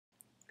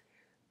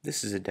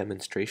This is a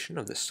demonstration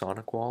of the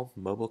SonicWALL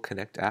Mobile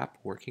Connect app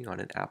working on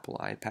an Apple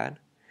iPad.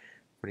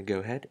 We're going to go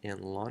ahead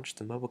and launch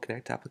the Mobile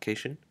Connect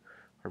application.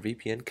 Our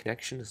VPN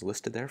connection is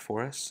listed there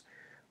for us.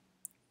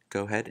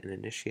 Go ahead and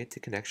initiate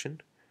the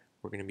connection.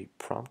 We're going to be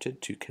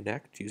prompted to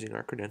connect using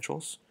our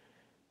credentials.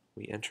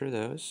 We enter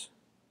those,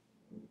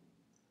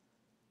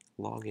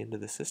 log into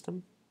the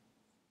system.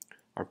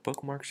 Our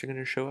bookmarks are going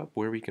to show up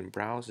where we can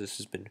browse. This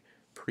has been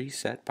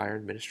preset by our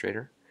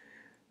administrator.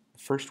 The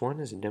first one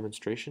is a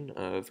demonstration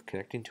of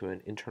connecting to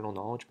an internal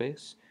knowledge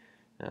base.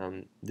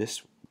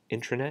 This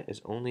intranet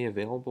is only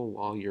available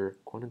while you're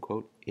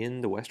quote-unquote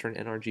in the Western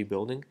NRG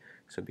building.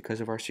 So because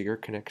of our secure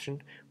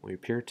connection, we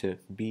appear to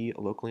be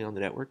locally on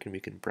the network and we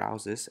can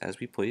browse this as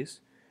we please.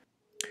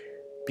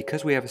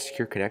 Because we have a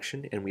secure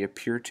connection and we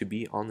appear to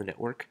be on the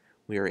network,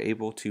 we are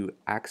able to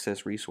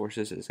access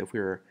resources as if we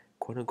were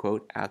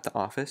quote-unquote at the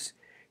office.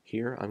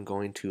 Here I'm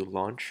going to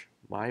launch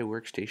my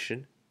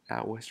workstation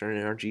at Western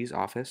NRG's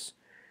office.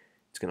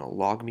 It's going to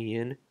log me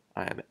in.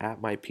 I am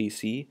at my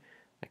PC.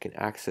 I can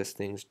access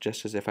things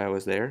just as if I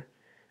was there.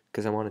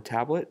 Because I'm on a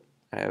tablet,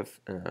 I have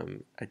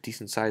a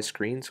decent sized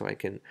screen so I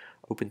can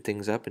open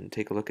things up and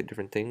take a look at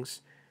different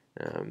things.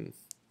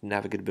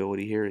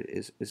 Navigability here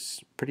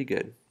is pretty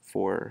good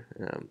for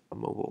a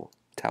mobile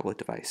tablet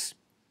device.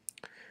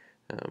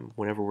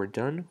 Whenever we're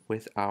done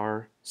with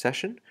our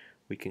session,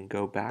 we can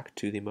go back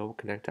to the Mobile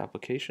Connect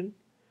application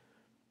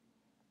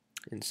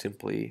and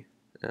simply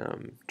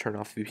turn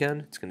off the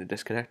VPN. It's going to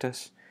disconnect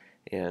us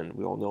and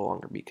we will no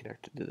longer be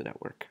connected to the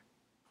network.